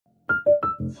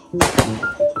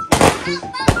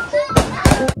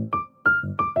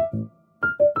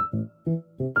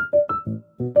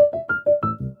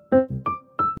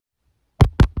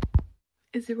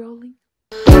Is it rolling?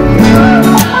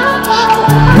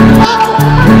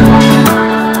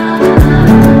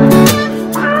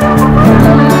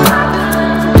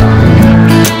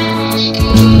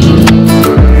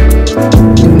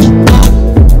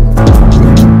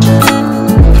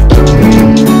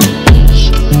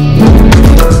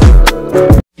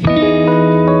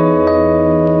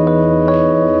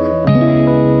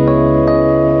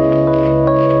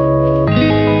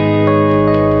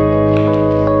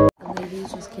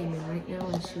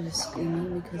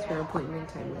 Appointment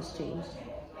time was changed.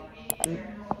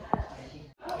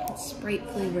 It's Sprite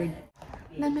flavored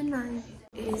lemon lime.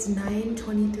 It is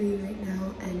 9:23 right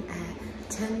now, and at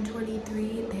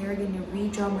 10:23 they are going to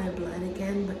redraw my blood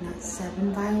again, but not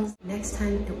 7 vials. Next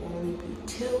time it will only be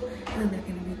 2, and then they're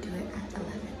going to redo it at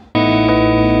 11.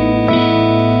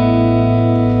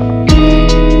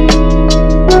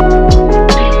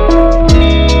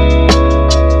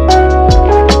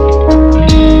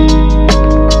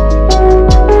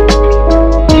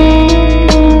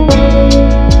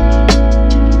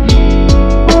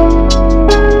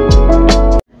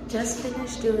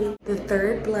 Doing the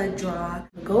 3rd blood draw.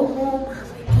 Go home,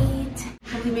 eat,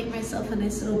 probably make myself a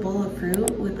nice little bowl of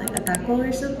fruit with like a taco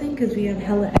or something, because we have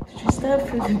hella extra stuff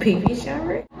for the baby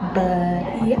shower.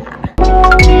 But yeah.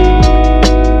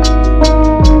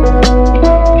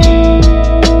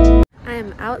 I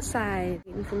am outside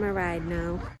waiting for my ride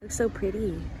now. It looks so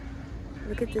pretty.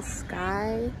 Look at the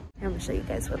sky. I'm gonna show you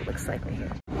guys what it looks like right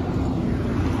here.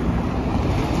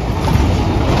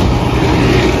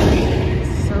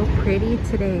 Pretty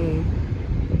today.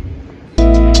 See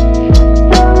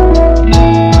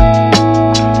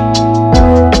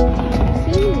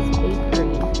this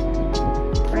bakery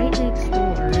right next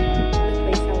door, the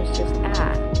place I was just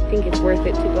at. I think it's worth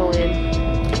it to go in.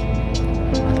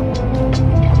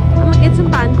 I'm gonna get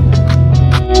some fun.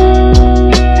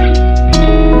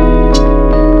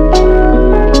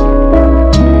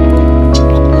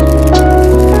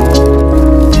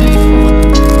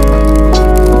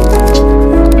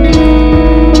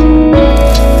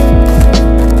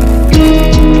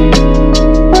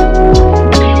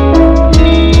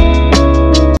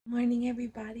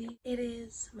 It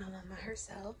is Mauhmama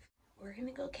herself. We're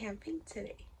gonna go camping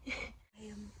today. I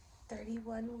am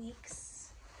 31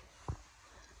 weeks.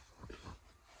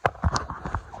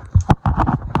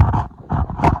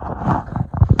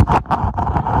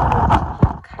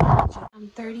 I'm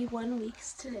 31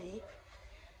 weeks today.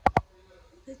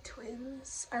 The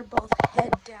twins are both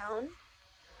head down.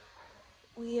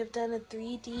 We have done a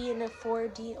 3D and a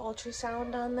 4D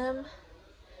ultrasound on them,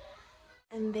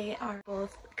 and they are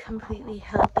both completely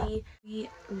healthy. We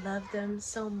love them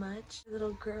so much. The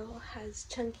little girl has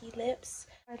chunky lips.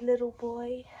 Our little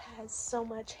boy has so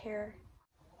much hair.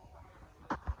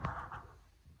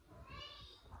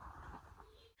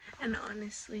 And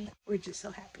honestly, we're just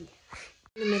so happy.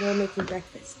 In the middle of making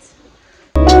breakfast.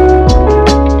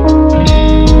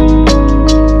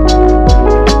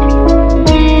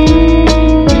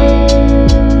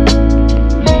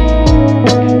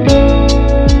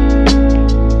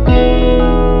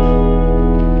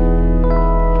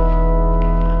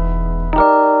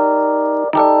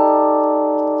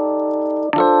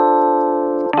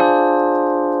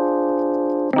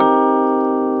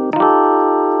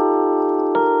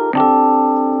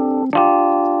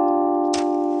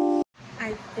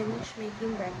 Finished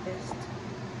making breakfast.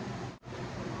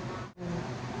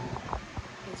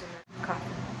 Hazelnut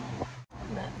coffee.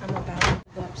 But I'm about to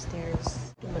go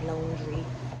upstairs, do my laundry.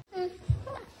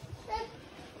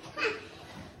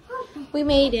 We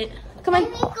made it. Come on.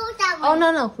 Oh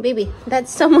no, baby.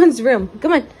 That's someone's room.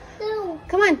 Come on.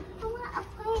 Come on.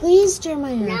 Please,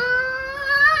 Jeremiah. No.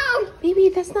 Baby,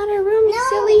 that's not our room, you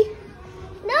silly.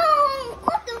 No.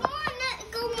 What's the one that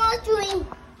go laundry?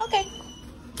 Okay.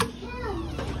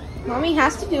 Mommy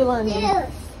has to do laundry.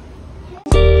 Yes.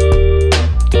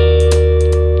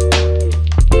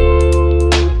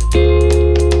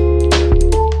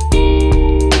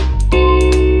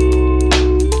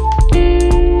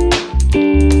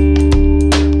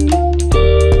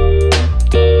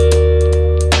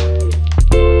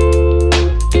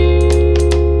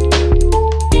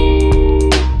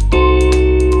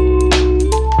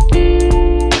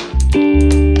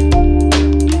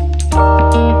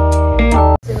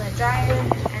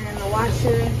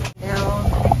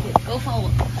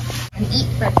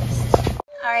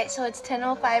 Alright, so it's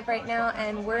 10:05 right now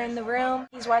and we're in the room.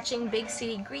 He's watching Big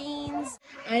City Greens.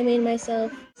 I made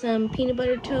myself some peanut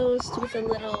butter toast with a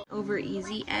little over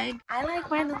easy egg. I like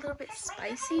mine a little bit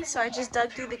spicy, so I just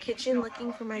dug through the kitchen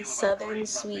looking for my southern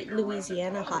sweet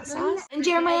Louisiana hot sauce. And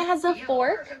Jeremiah has a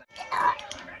fork.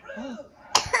 Oh.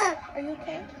 Are you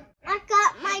okay? I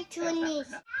got my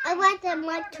tunies. I wanted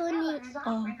my tunies.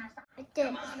 Oh. I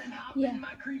did. Yeah.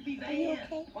 Are you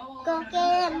okay? Go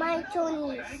get my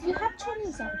tunies. You have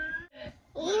chonies on.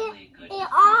 Eat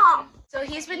all. So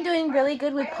he's been doing really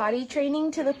good with potty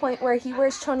training to the point where he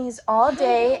wears chonies all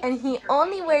day and he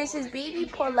only wears his baby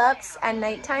pull-ups at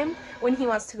nighttime when he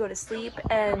wants to go to sleep,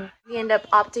 and we end up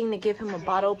opting to give him a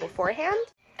bottle beforehand.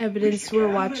 Evidence we're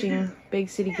watching Big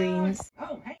City Greens.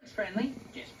 Oh, hey, it's friendly.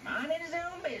 Just minding his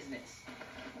own business.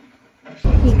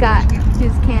 He got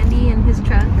his candy in his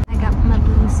truck. I got my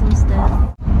booze some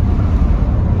stuff.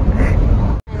 I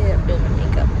ended up doing my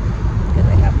makeup because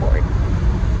I got bored.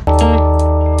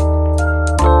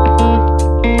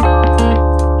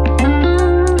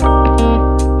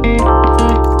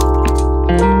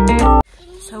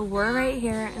 So we're right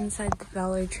here inside the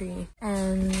Dollar Tree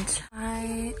and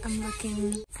I am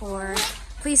looking for...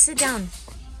 Please sit down.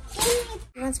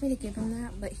 He wants me to give him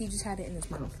that, but he just had it in his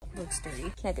mouth. Looks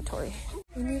dirty. Negatory.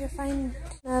 We need to find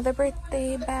another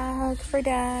birthday bag for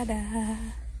Dada.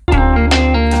 I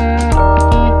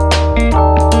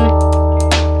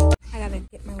gotta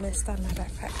get my list on my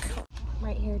backpack. I'm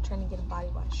right here trying to get a body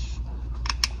wash.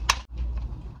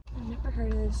 I've never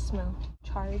heard of this smell.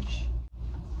 Charge.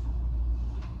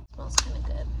 Smells kind of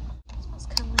good. It smells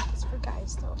kind of like it's for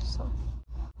guys though, so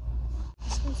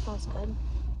this one smells good.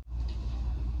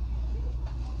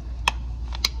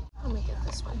 I'm gonna get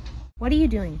this one. What are you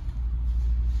doing?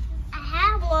 I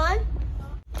have one.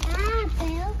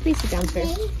 Please sit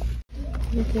downstairs.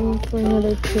 Looking for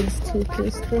another kid's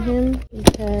toothpaste for him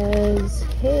because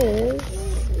his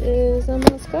is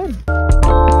almost gone.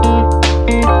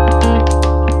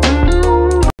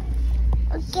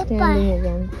 Standing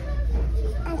again.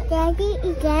 Daddy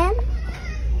again.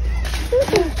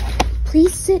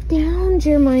 Please sit down,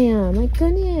 Jeremiah. My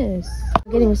goodness.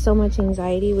 I'm getting so much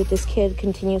anxiety with this kid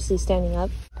continuously standing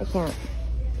up. I can't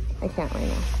right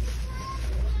now.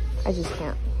 I just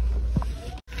can't.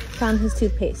 Found his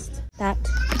toothpaste. That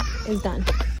is done.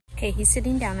 Okay, he's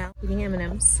sitting down now, eating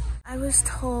M&Ms. I was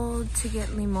told to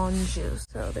get lemon juice.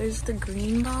 So there's the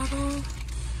green bottle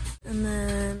and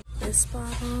then this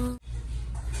bottle.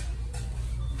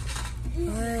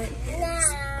 What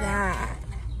is that?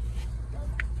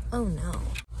 Oh no.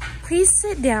 Please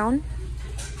sit down.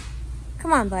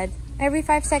 Come on, bud. Every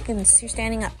 5 seconds, you're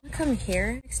standing up. Come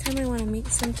here. Next time I want to make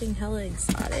something hella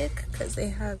exotic because they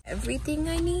have everything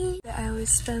I need that I always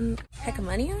spend a heck of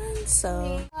money on.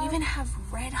 So, you even have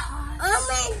Red Hot.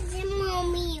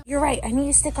 Mommy. You're right. I need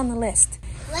to stick on the list.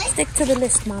 What? Stick to the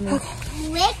list, Mommy.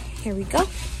 Wick. Here we go.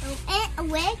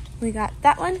 Wick. We got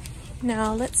that one.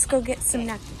 Now, let's go get some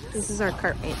napkins. This is our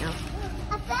cart right now.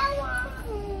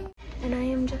 And I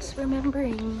am just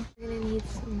remembering we're gonna need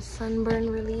some sunburn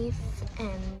relief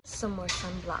and some more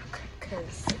sunblock,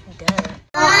 cause duh.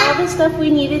 All the stuff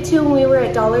we needed to when we were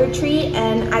at Dollar Tree,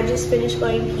 and I just finished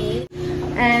going pee.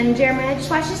 And Jeremiah just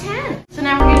washed his hands. So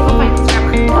now we're gonna go find his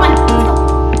grandma. Come on,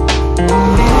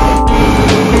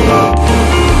 let's go.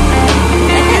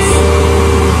 Like this.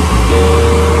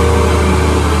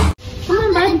 Come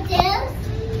on, bud.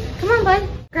 Come on, bud.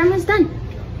 Grandma's done.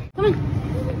 Come on.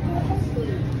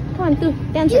 Come on, go,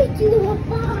 dance it.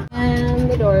 And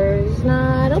the door is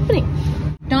not opening.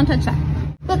 Don't touch that.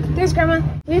 Look, there's Grandma.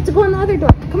 We have to go in the other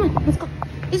door. Come on, let's go.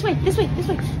 This way, this way, this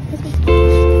way, this way.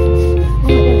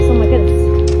 Oh my goodness,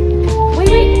 oh my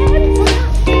goodness.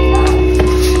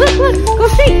 Wait, look, look, go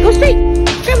straight, go straight.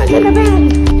 Grandma's in the bag.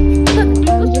 Look,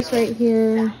 I'm just right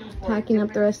here packing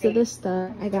up the rest of this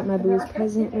stuff. I got my booze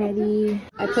present ready.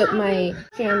 I put my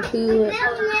shampoo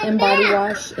and body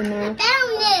wash in there.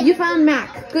 You found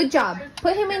Mac. Good job.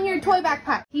 Put him in your toy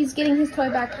backpack. He's getting his toy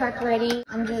backpack ready.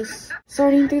 I'm just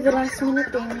sorting through the last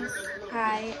minute things.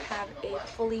 I have a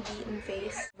fully beaten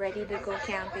face, ready to go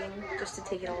camping, just to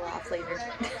take it all off later.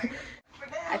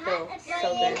 I feel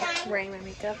so good wearing my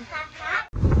makeup.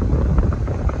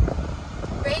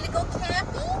 Ready to go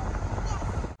camping?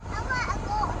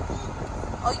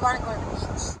 Oh, you want to go to the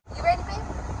beach? You ready, babe?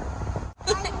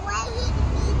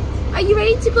 Are you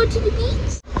ready to go to the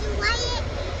beach?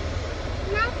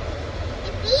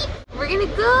 We're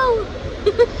gonna go!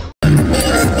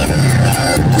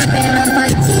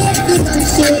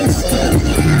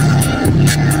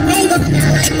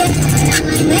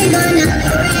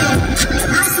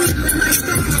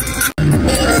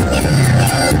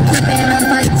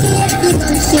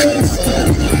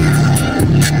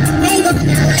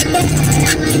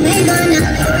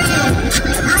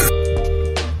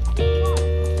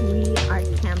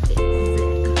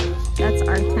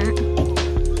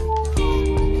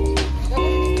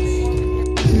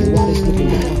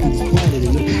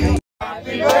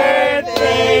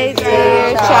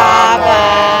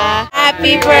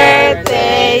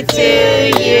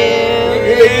 birthday to you.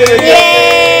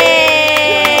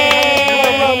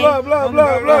 Blah, blah,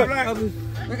 blah, blah, blah.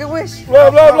 Make a wish. Blah,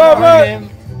 blah, blah, blah.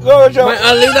 Go, Joe.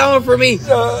 Leave that one for me.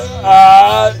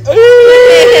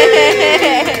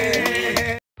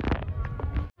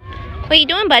 What are you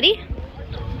doing, buddy?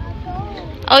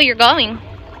 Oh, you're going.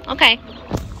 Okay.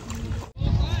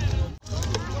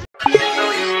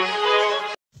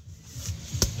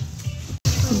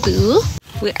 Boo.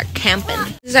 We are camping.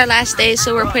 This is our last day,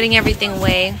 so we're putting everything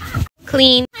away.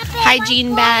 Clean,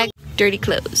 hygiene bag, dirty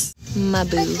clothes. My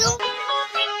boo.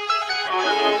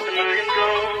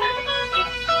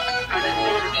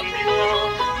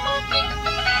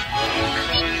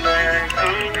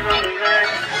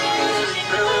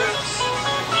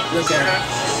 Look at her.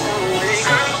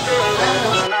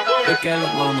 Look at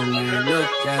her mama, man.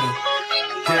 Look at her.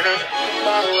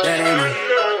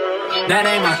 That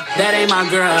ain't my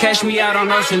girl. Catch me out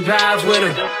on Ocean Drive with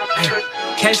her.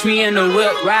 Catch me in the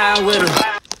whip, ride with her.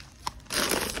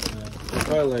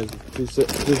 Probably like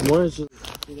just more. In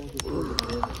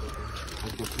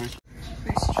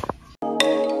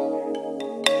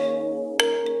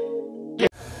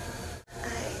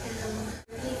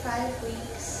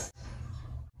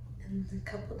a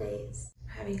couple days,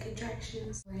 having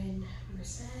contractions. We're in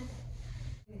Merced.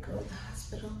 I'm gonna go to the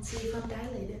hospital and see if I'm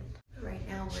dilated. Right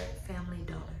now we're at Family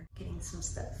Dollar getting some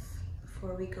stuff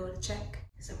before we go to check,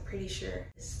 because I'm pretty sure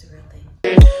this is the real thing.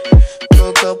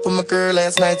 Broke up with my girl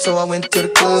last night, so I went to the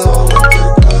club.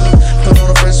 Put on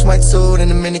a fresh white suit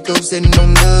and a mini coupe sitting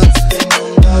on nuts.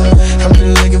 I'm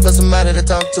really looking for somebody to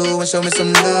talk to and show me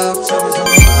some love.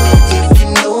 If you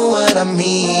know what I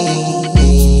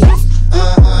mean.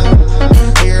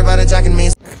 Everybody talking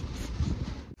me.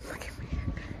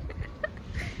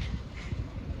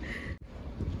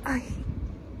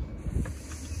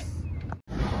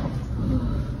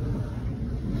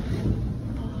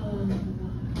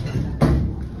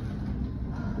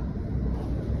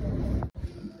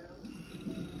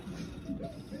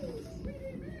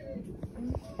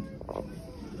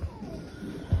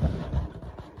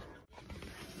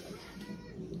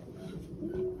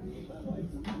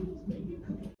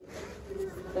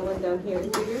 The one down here is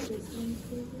bigger.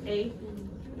 A.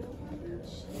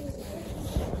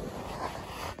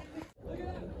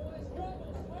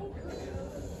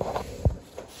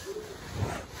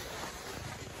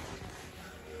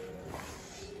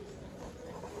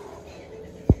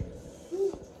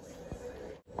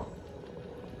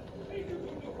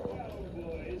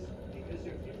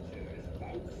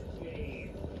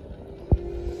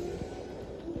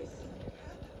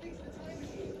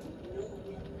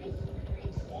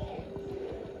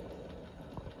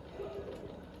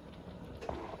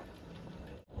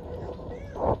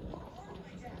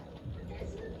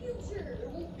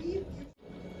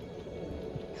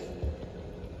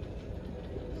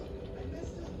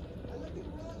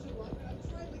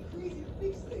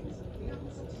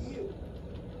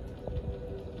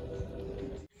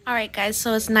 Alright guys,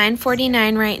 so it's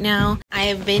 9:49 right now. I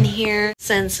have been here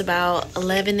since about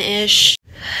 11-ish.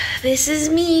 This is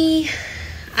me.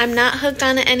 I'm not hooked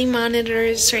on any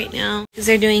monitors right now because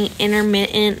they're doing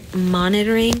intermittent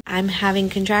monitoring. I'm having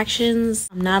contractions.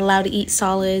 I'm not allowed to eat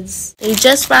solids. They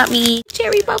just brought me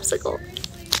cherry popsicle.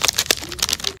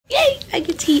 Yay! I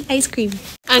get to eat ice cream.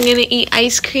 I'm gonna eat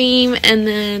ice cream and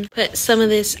then put some of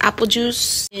this apple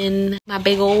juice in my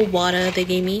big old water they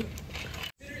gave me.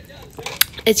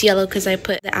 It's yellow because I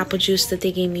put the apple juice that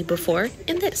they gave me before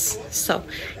in this. So,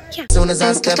 yeah. As soon as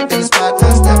I stepped in the spot,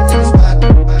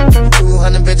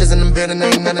 200 bitches in the building,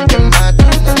 ain't none of them hot.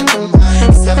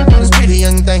 7 on this pretty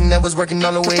young thing that was working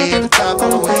all the way at the top,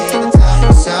 all the way at the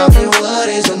top. Tell me what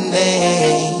is her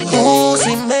name? Oh,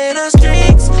 she made us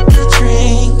drinks, the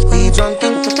drink. We drunk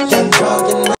and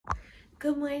drunk.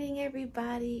 Good morning,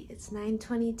 everybody. It's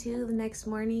 9:22 the next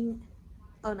morning.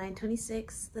 Oh,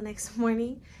 9:26 the next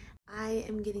morning. I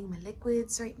am getting my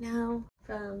liquids right now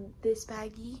from this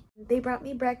baggie. They brought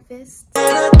me breakfast.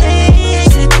 I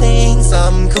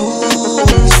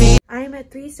am at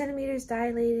 3 centimeters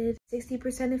dilated,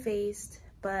 60% effaced,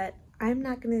 but I'm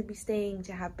not going to be staying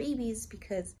to have babies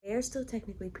because they are still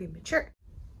technically premature.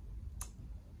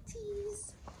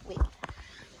 Tease. Wait.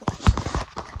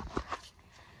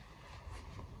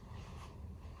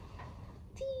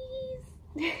 Tease.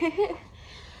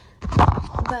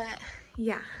 But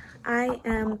yeah. I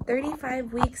am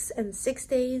 35 weeks and 6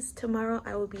 days. Tomorrow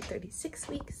I will be 36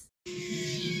 weeks.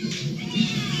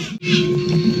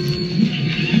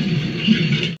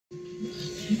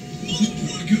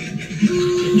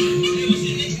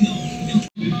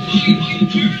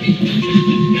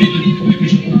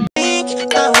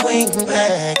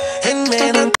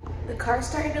 The car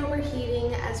started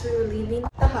overheating as we were leaving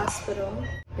the hospital.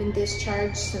 Been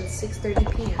discharged since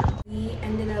 6:30 p.m. We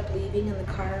ended up leaving and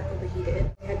the car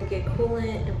overheated. We had to get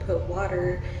coolant and put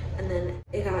water, and then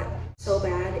it got so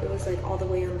bad it was like all the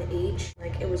way on the H,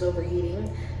 like it was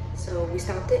overheating. So we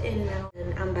stopped at In-N-Out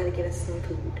and I'm about to get us some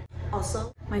food.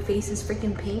 Also, my face is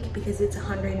freaking pink because it's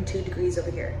 102 degrees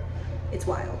over here. It's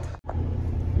wild.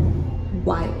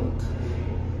 Wild.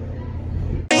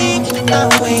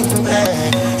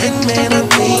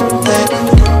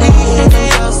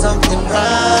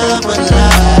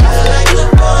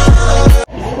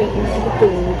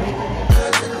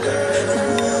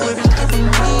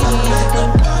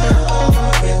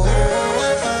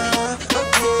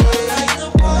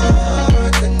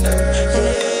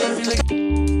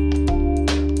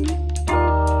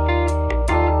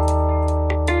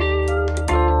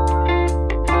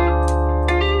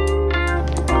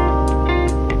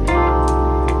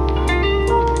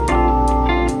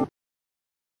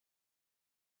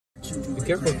 Be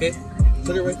careful, okay?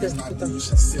 Put it right there. Put that.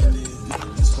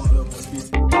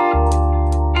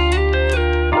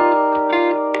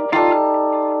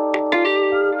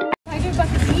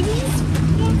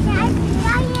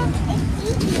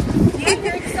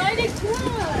 You're excited too.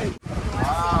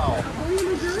 Wow.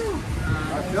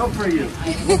 I feel for you.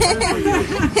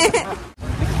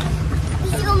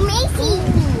 This is amazing.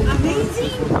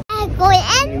 Amazing. Go in.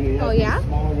 Oh yeah?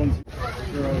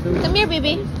 Come here,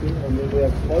 baby.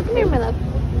 Come here, my love.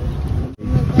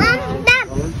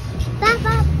 Stop.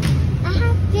 I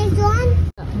have this one.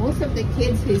 Most of the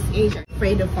kids his age are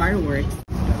afraid of fireworks.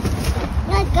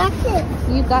 I got it.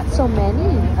 You got so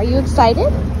many. Are you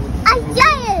excited? I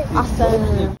got it.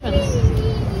 Awesome.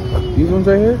 These ones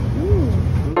right here?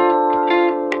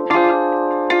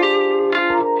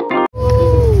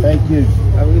 Thank you.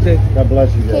 Have a good day. God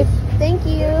bless you guys. Thank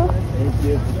you. Thank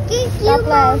you. God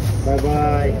bless.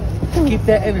 Bye-bye. Keep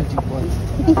that energy, boy.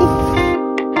 I'm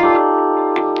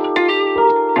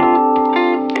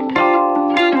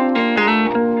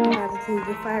about to do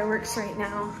the fireworks right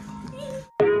now.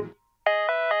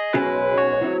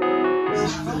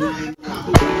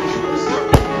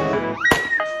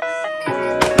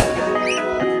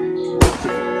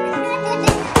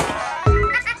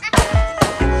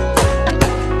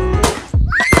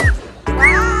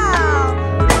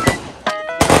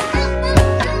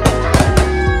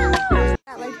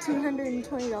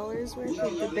 $220 worth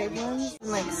of the big ones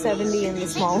and like 70 in the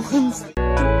small ones.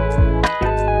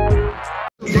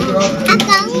 I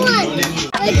got one.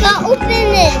 I got open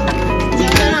it.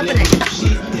 Open it.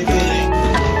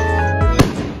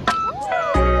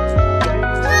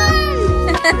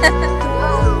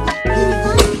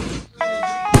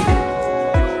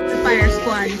 The fire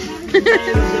squad.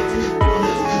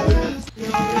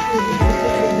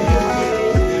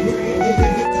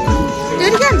 Do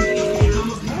it again.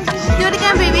 Do it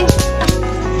again, baby.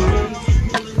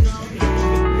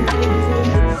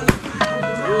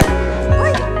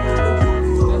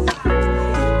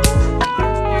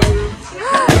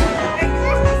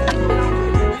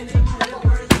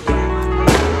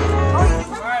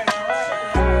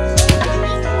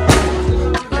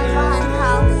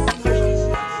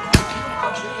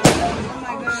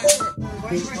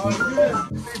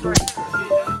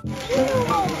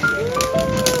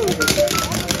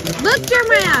 Look,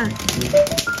 Jeremiah!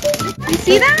 You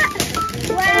see that?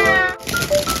 Wow.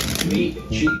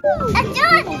 It's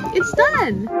done. It's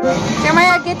done.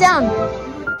 Jeremiah, get down.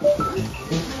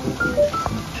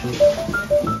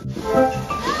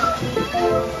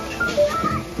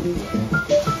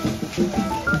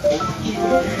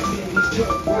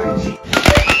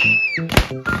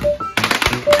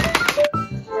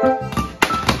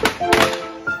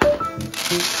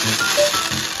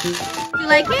 You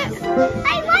like it?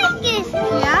 I like it.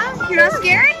 Yeah? You're not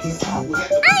scared?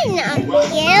 I'm not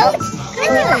scared. I'm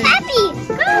so happy.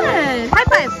 Good. High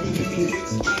five.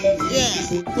 Yeah.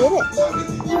 Get it.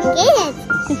 You get it.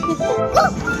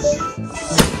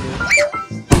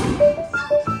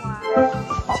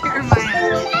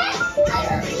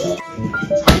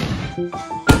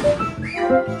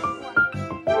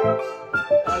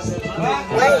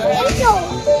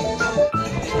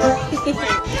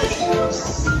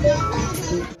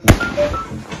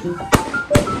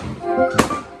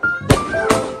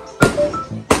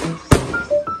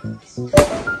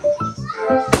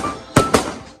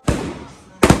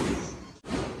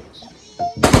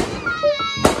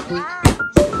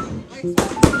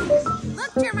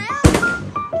 Look, Jeremiah.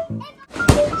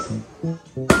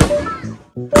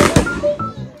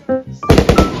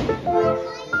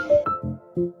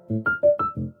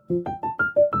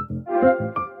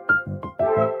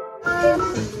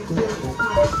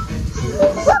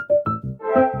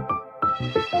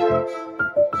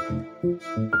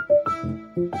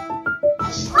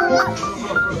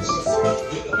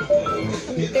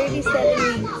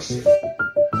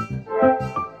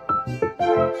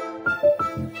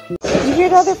 You hear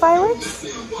the other fireworks? You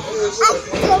hear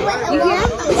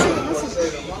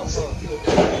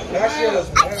them?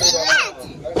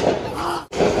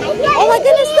 Oh my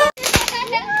goodness, stop!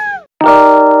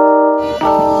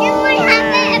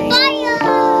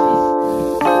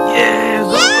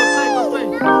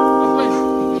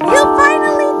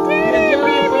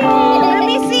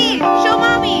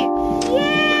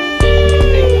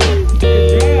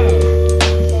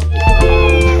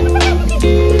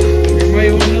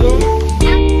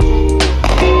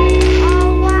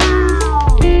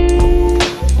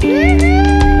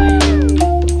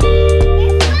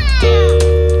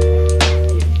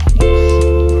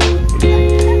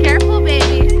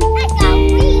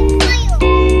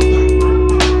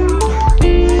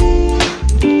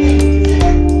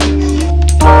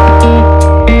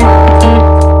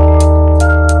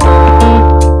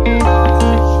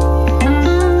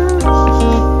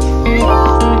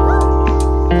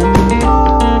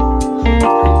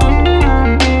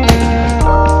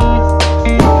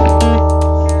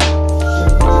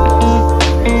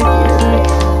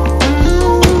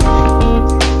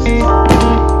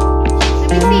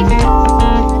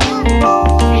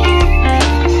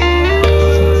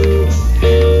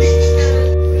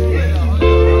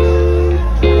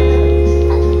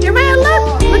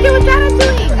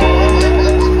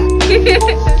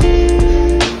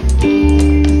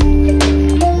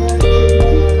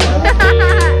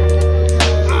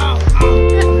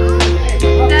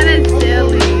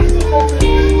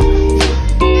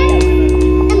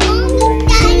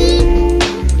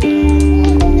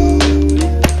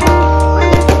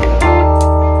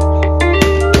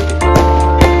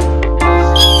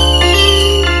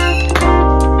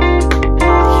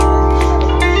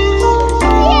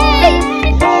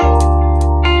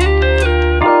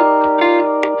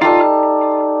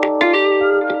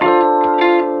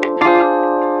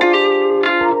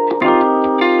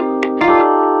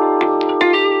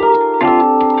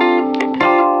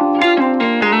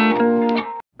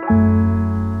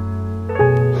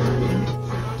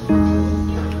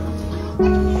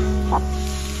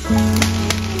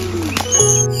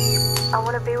 I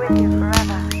want to be with you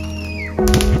forever.